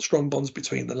haven't got strong bonds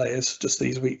between the layers, just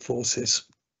these weak forces.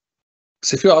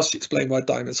 So if you're asked to explain why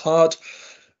diamond's hard,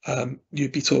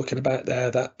 you'd be talking about there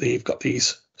that they've got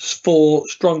these 4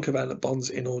 strong covalent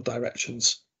bonds in all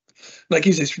directions. And that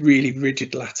gives this really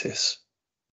rigid lattice.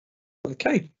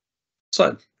 Okay,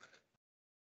 so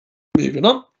moving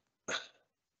on.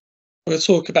 We'll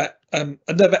talk about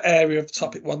another area of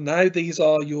topic 1 now. These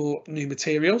are your new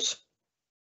materials.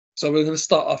 So we're going to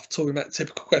start off talking about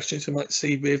typical questions you might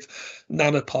see with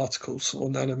nanoparticles or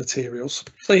nanomaterials.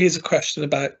 So here's a question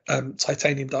about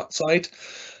titanium dioxide.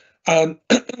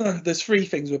 There's 3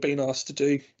 things we're being asked to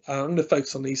do. I'm going to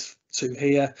focus on these 2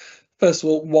 here. First of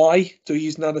all, why do we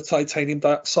use nanotitanium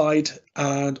dioxide?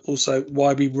 And also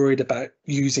why are we worried about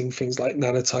using things like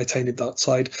nanotitanium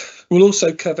dioxide? We'll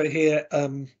also cover here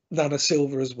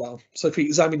nanosilver as well. So for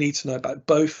exam, you need to know about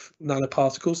both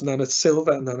nanoparticles,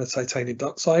 nanosilver and nanotitanium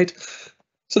dioxide.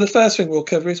 So the first thing we'll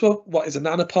cover is, well, what is a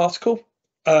nanoparticle?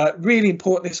 Really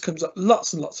important, this comes up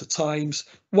lots and lots of times.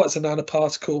 What's a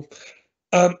nanoparticle?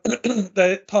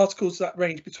 They're particles that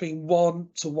range between 1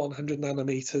 to 100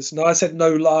 nanometers. Now, I said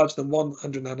no larger than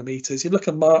 100 nanometers. You look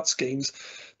at mark schemes,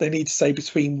 they need to say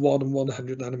between 1 and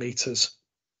 100 nanometers.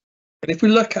 And if we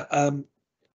look at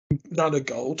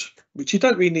nanogold, which you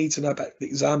don't really need to know about for the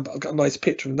exam, but I've got a nice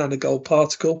picture of a nanogold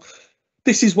particle.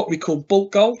 This is what we call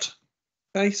bulk gold.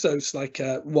 Okay, so it's like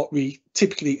what we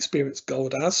typically experience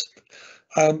gold as.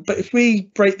 But if we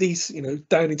break these,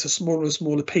 down into smaller and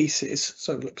smaller pieces,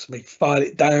 so let's file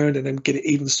it down and then get it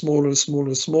even smaller and smaller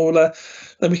and smaller,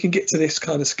 then we can get to this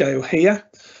kind of scale here.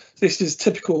 This is a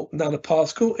typical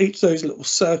nanoparticle. Each of those little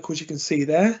circles you can see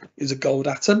there is a gold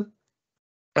atom,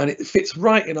 and it fits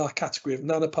right in our category of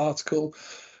nanoparticle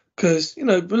because,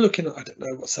 we're looking at, I don't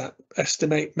know, what's that,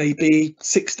 estimate maybe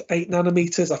 6 to 8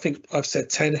 nanometers. I think I've said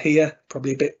 10 here,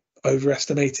 probably a bit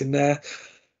overestimating there.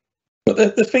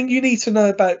 But the thing you need to know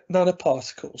about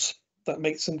nanoparticles that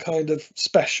makes them kind of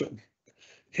special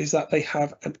is that they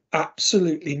have an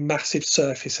absolutely massive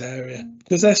surface area.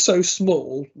 Because they're so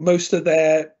small, most of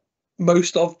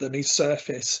them is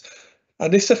surface.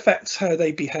 And this affects how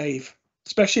they behave,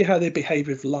 especially how they behave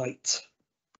with light.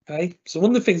 Okay, so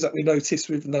one of the things that we notice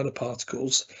with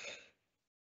nanoparticles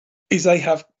is they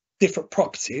have different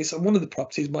properties, and one of the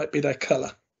properties might be their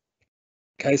colour.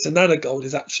 Okay, so nanogold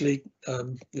is actually,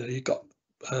 you've got,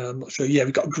 I'm not sure, yeah,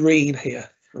 we've got green here,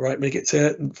 right? We get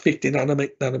to 50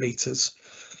 nanometers.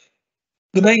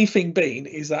 The main thing being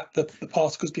is that the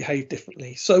particles behave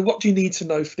differently. So what do you need to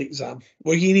know for the exam?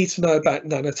 Well, you need to know about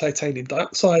nanotitanium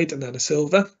dioxide and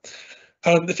nanosilver.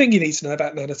 The thing you need to know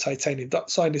about nanotitanium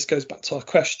dioxide, this goes back to our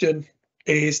question,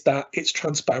 is that it's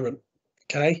transparent.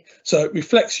 Okay, so it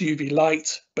reflects UV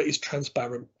light, but is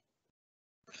transparent.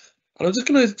 And I'm just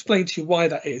going to explain to you why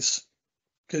that is,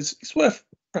 because it's worth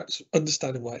perhaps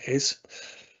understanding why it is.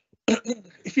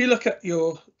 If you look at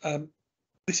your,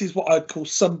 this is what I'd call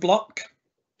sunblock,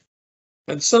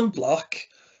 and sunblock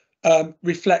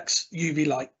reflects UV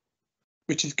light,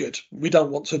 which is good. We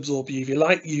don't want to absorb UV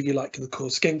light. UV light can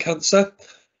cause skin cancer,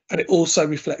 and it also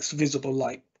reflects visible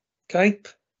light. Okay,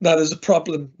 now there's a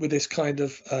problem with this kind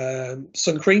of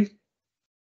sun cream.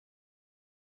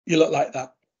 You look like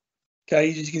that. Okay,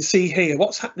 as you can see here,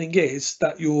 what's happening is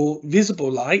that your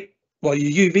visible light, well,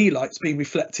 your UV light's being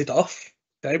reflected off,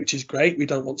 okay, which is great. We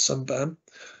don't want sunburn,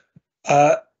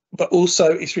 but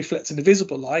also it's reflecting the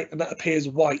visible light, and that appears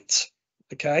white,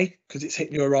 okay, because it's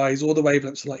hitting your eyes. All the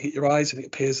wavelengths of light hit your eyes, and it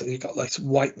appears that you've got like some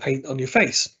white paint on your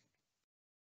face.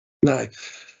 Now,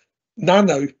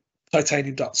 nano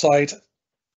titanium dioxide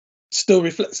still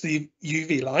reflects the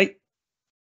UV light,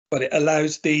 but it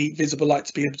allows the visible light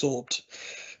to be absorbed.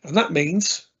 And that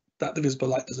means that the visible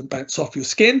light doesn't bounce off your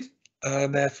skin,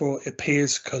 and therefore it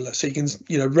appears colour. So you can,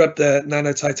 rub the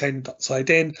nano titanium dioxide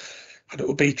in, and it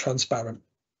will be transparent.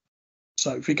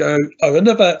 So if we go,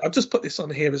 I've just put this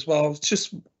on here as well,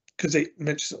 just because it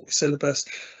mentions it on the syllabus.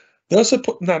 They also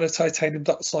put nano titanium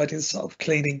dioxide in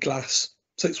self-cleaning glass.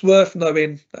 So it's worth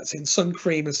knowing that's in sun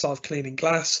cream and self-cleaning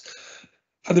glass.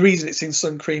 And the reason it's in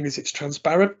sun cream is it's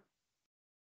transparent.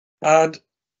 And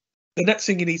the next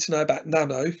thing you need to know about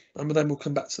nano, and then we'll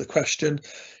come back to the question,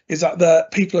 is that the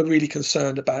people are really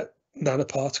concerned about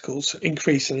nanoparticles,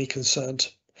 increasingly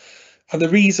concerned. And the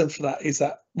reason for that is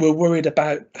that we're worried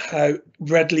about how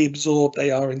readily absorbed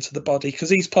they are into the body, because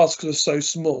these particles are so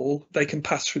small, they can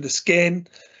pass through the skin,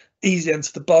 easily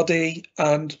enter the body.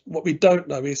 And what we don't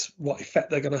know is what effect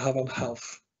they're going to have on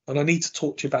health. And I need to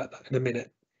talk to you about that in a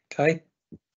minute. Okay.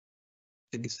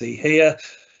 You can see here,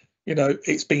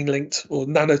 it's been linked, or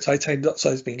nanotitanium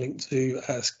dioxide has been linked to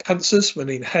cancers when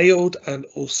inhaled, and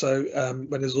also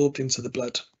when absorbed into the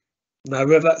blood. Now,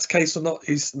 whether that's the case or not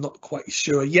is not quite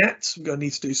sure yet. We're going to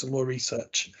need to do some more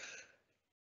research.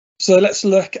 So let's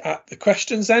look at the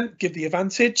questions then, give the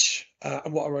advantage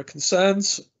and what are our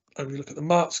concerns. And we look at the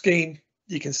mark scheme.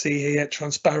 You can see here,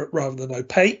 transparent rather than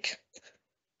opaque.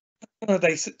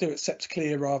 They do accept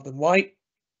clear rather than white.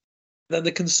 Then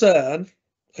the concern,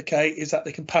 okay, is that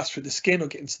they can pass through the skin or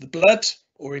get into the blood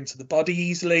or into the body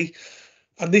easily.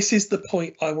 And this is the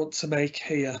point I want to make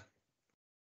here.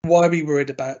 Why are we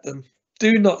worried about them?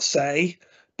 Do not say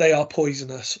they are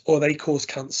poisonous or they cause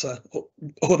cancer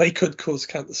or they could cause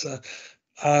cancer,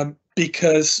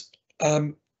 because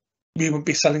we wouldn't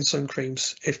be selling sun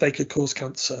creams if they could cause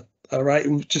cancer. All right,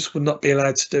 we just would not be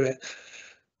allowed to do it.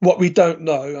 What we don't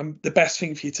know, and the best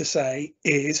thing for you to say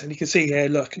is, and you can see here,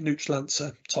 look, neutral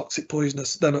answer, toxic,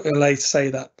 poisonous. They're not going to allow you to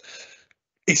say that.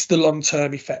 It's the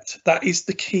long-term effect. That is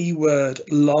the key word.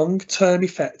 Long-term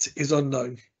effect is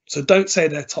unknown. So don't say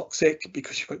they're toxic,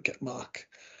 because you won't get a mark.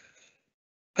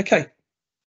 Okay.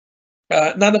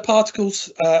 Nanoparticles,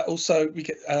 also we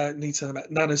need to know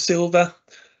about nanosilver.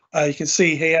 You can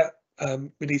see here,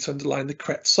 we need to underline the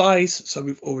correct size. So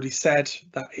we've already said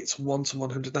that it's 1 to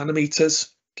 100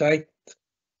 nanometers. Okay.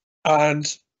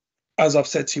 And as I've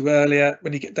said to you earlier,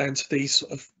 when you get down to these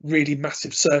sort of really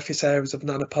massive surface areas of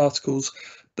nanoparticles,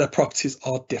 their properties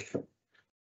are different.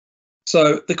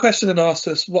 So the question then asks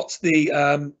us, what's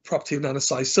the property of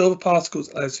nano-sized silver particles?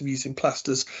 Allows them using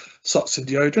plasters, socks and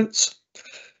deodorants.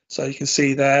 So you can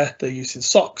see there, they're using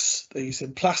socks, they're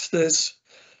using plasters,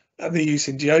 and they're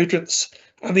using deodorants.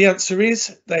 And the answer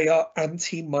is they are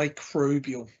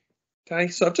antimicrobial. Okay,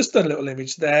 so I've just done a little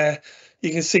image there.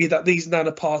 You can see that these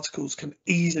nanoparticles can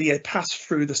easily pass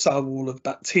through the cell wall of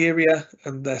bacteria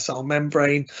and their cell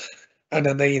membrane, and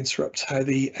then they interrupt how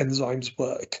the enzymes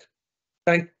work.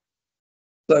 Okay.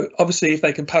 So obviously, if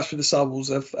they can pass through the cell walls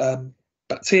of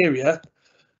bacteria,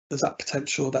 there's that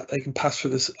potential that they can pass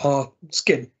through our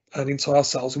skin and into our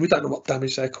cells, and we don't know what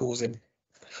damage they're causing.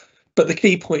 But the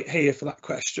key point here for that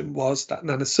question was that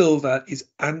nanosilver is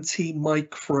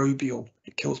antimicrobial.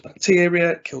 It kills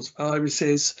bacteria, it kills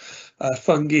viruses,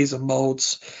 fungi and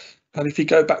molds. And if you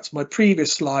go back to my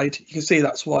previous slide, you can see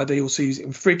that's why they also use it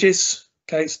in fridges.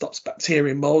 Okay, it stops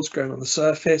bacteria and molds growing on the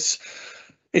surface.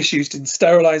 It's used in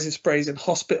sterilising sprays in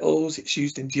hospitals. It's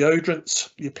used in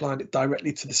deodorants. You're applying it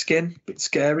directly to the skin. A bit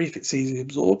scary if it's easily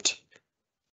absorbed.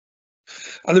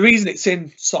 And the reason it's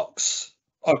in socks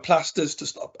or plasters to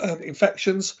stop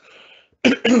infections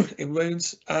in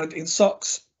wounds, and in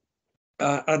socks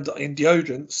and in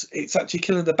deodorants, it's actually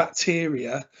killing the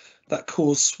bacteria that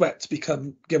cause sweat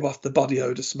to give off the body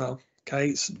odor smell.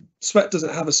 Okay, sweat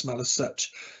doesn't have a smell as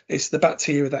such. It's the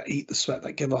bacteria that eat the sweat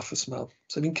that give off a smell.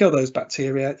 So if you can kill those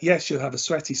bacteria, yes, you'll have a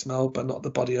sweaty smell, but not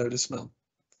the body odor smell.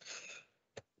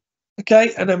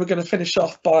 Okay, and then we're going to finish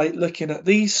off by looking at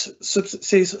these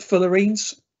substances,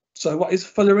 fullerenes. So what is a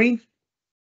fullerene?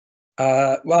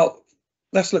 Well,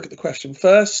 let's look at the question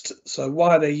first. So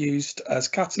why are they used as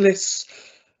catalysts?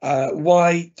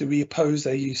 Why do we oppose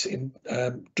their use in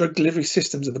drug delivery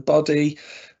systems of the body?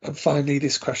 And finally,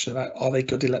 this question about, are they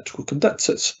good electrical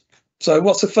conductors? So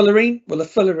what's a fullerene? Well, a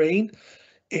fullerene,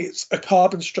 it's a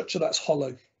carbon structure that's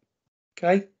hollow.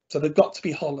 Okay, so they've got to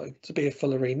be hollow to be a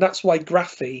fullerene. That's why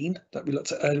graphene, that we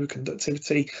looked at earlier with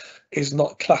conductivity, is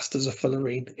not classed as a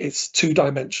fullerene. It's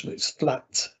two-dimensional, it's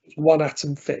flat, it's one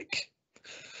atom thick.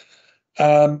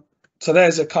 So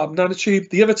there's a carbon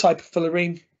nanotube. The other type of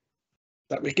fullerene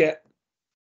that we get,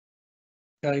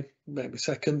 okay, maybe a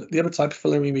second. The other type of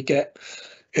fullerene we get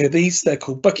are these. They're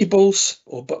called buckyballs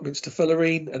or Buckminster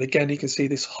fullerene, and again you can see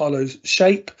this hollow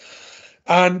shape.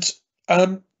 And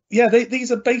yeah,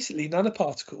 these are basically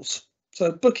nanoparticles. So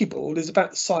a buckyball is about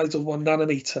the size of 1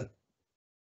 nanometer.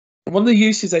 And one of the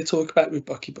uses they talk about with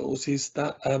buckyballs is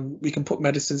that we can put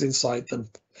medicines inside them.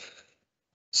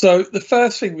 So the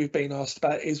first thing we've been asked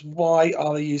about is, why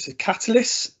are they used as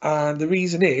catalysts? And the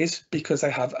reason is because they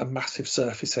have a massive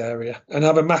surface area, and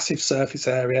have a massive surface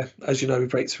area, as you know,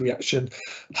 with rates of reaction,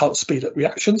 helps speed up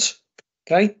reactions.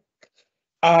 Okay,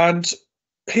 and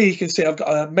here you can see I've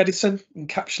got a medicine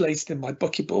encapsulated in my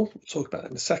buckyball. We'll talk about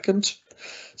that in a second.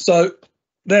 So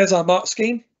there's our mark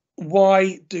scheme.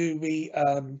 Why do we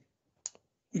want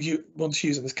to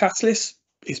use them as catalysts?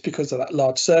 It's because of that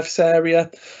large surface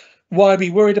area. Why are we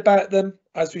worried about them?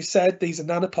 As we said, these are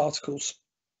nanoparticles.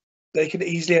 They can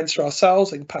easily enter our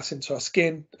cells, they can pass into our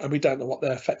skin, and we don't know what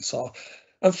their effects are.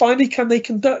 And finally, can they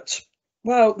conduct?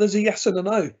 Well, there's a yes and a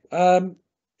no.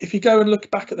 If you go and look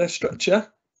back at their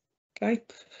structure, okay,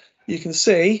 you can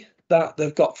see that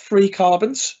they've got 3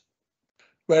 carbons,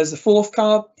 whereas the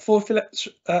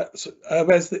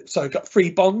got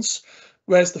 3 bonds.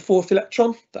 Whereas the 4th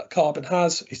electron that carbon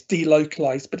has is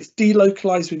delocalized, but it's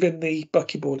delocalized within the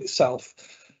buckyball itself.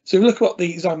 So if you look at what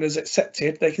the examiners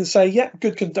accepted, they can say, yeah,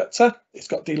 good conductor, it's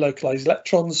got delocalized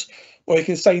electrons, or you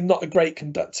can say not a great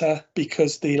conductor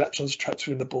because the electrons are trapped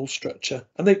within the ball structure.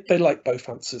 And they like both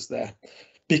answers there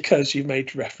because you've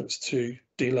made reference to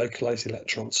delocalized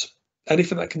electrons.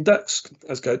 Anything that conducts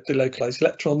has got delocalized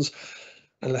electrons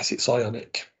unless it's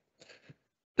ionic.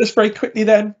 Just very quickly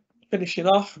then, finishing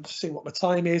off, I'm just seeing what my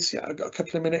time is. Yeah, I've got a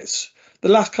couple of minutes. The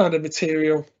last kind of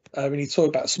material, we need to talk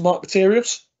about smart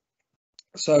materials.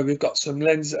 So we've got some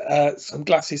some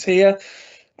glasses here,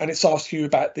 and it's asking you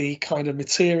about the kind of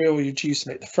material you'd use to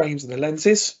make the frames and the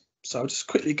lenses. So I'll just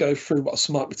quickly go through what a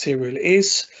smart material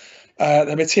is.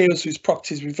 The materials whose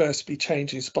properties reversibly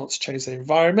change in response to change their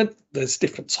environment. There's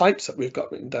different types that we've got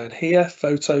written down here: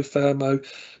 photo, thermo,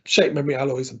 shape memory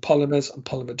alloys, and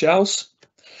polymer gels.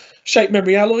 Shape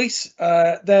memory alloys,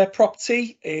 their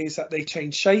property is that they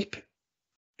change shape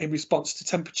in response to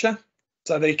temperature.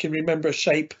 So they can remember a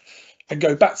shape and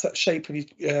go back to that shape when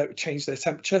you change their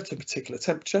temperature to a particular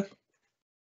temperature.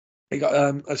 We got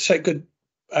a good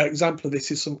example of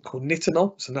this is something called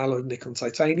nitinol. It's an alloy of nickel and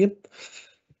titanium.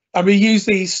 And we use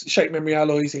these shape memory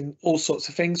alloys in all sorts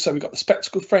of things. So we've got the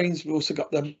spectacle frames. We've also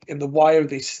got them in the wire of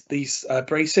these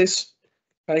braces.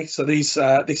 Okay, so this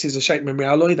is a shape memory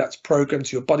alloy that's programmed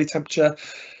to your body temperature,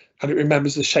 and it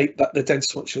remembers the shape that the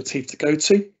dentist wants your teeth to go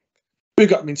to. We've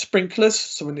got them in sprinklers,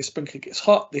 so when this sprinkler gets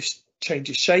hot, this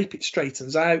changes shape, it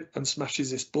straightens out and smashes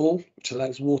this ball, which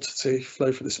allows water to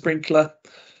flow through the sprinkler.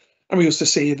 And we also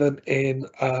see them in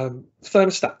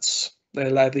thermostats. They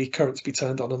allow the current to be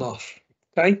turned on and off.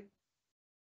 Okay.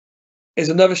 Here's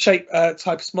another shape type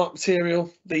of smart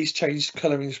material. These change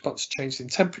colour in response to changes in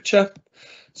temperature.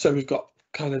 So we've got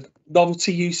kind of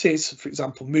novelty uses, for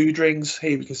example, mood rings.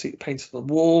 Here we can see it painted on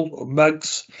the wall, or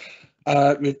mugs.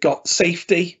 We've got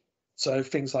safety, so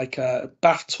things like a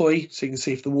bath toy, so you can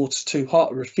see if the water's too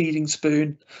hot, or a feeding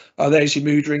spoon. There's your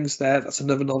mood rings there, that's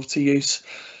another novelty use.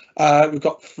 We've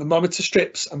got thermometer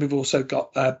strips, and we've also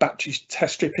got battery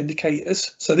test strip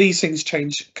indicators. So these things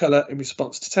change colour in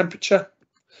response to temperature.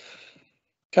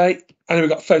 Okay, and then we've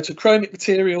got photochromic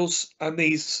materials, and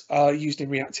these are used in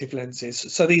reactive lenses.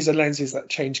 So these are lenses that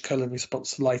change colour in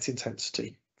response to light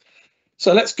intensity.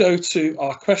 So let's go to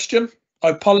our question.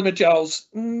 Polymer gels,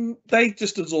 they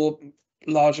just absorb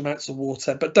large amounts of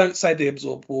water, but don't say they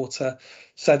absorb water,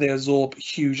 say they absorb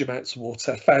huge amounts of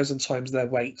water, 1,000 times their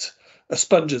weight. A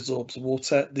sponge absorbs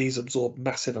water, these absorb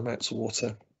massive amounts of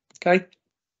water. Okay.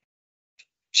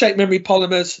 Shape memory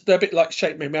polymers, they're a bit like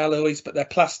shape memory alloys, but they're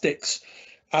plastics,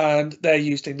 and they're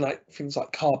used in like things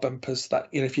like car bumpers that,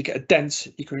 if you get a dent,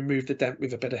 you can remove the dent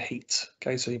with a bit of heat.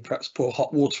 Okay, so you perhaps pour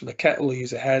hot water from the kettle or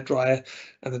use a hairdryer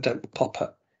and the dent will pop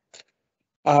up.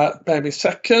 Bear me a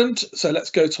second. So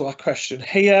let's go to our question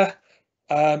here.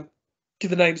 Give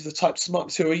the names of the types of smart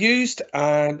material used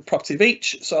and the property of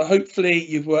each. So hopefully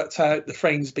you've worked out the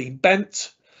frame's been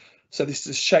bent. So this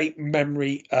is a shape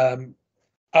memory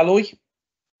alloy.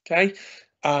 Okay,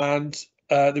 and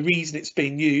the reason it's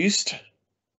being used,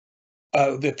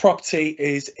 the property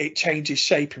is it changes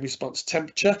shape in response to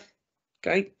temperature.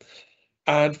 Okay,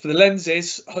 and for the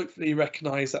lenses, hopefully you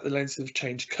recognise that the lenses have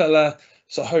changed colour.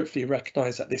 So hopefully you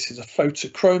recognise that this is a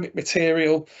photochromic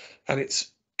material and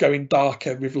it's going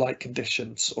darker with light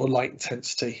conditions or light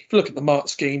intensity. If you look at the mark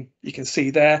scheme, you can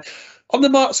see there. On the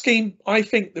mark scheme, I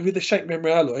think that with the shape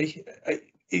memory alloy,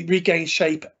 it regains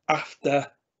shape after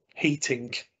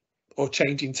heating or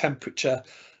changing temperature.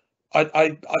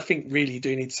 I think really you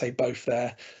do need to say both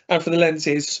there. And for the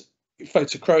lenses,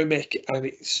 photochromic and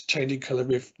it's changing colour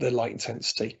with the light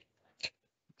intensity.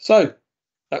 So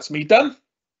that's me done.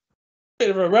 Bit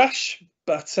of a rush,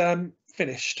 but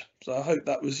finished. So I hope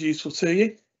that was useful to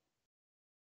you.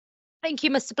 Thank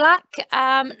you, Mr. Black.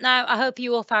 Now, I hope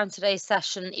you all found today's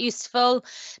session useful.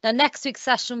 Now, next week's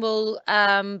session will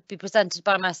be presented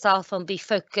by myself and be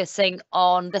focusing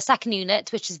on the second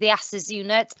unit, which is the acids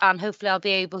unit, and hopefully I'll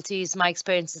be able to use my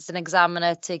experience as an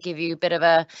examiner to give you a bit of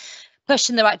a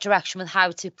push in the right direction with how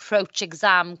to approach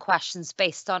exam questions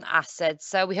based on acids.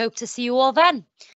 So we hope to see you all then.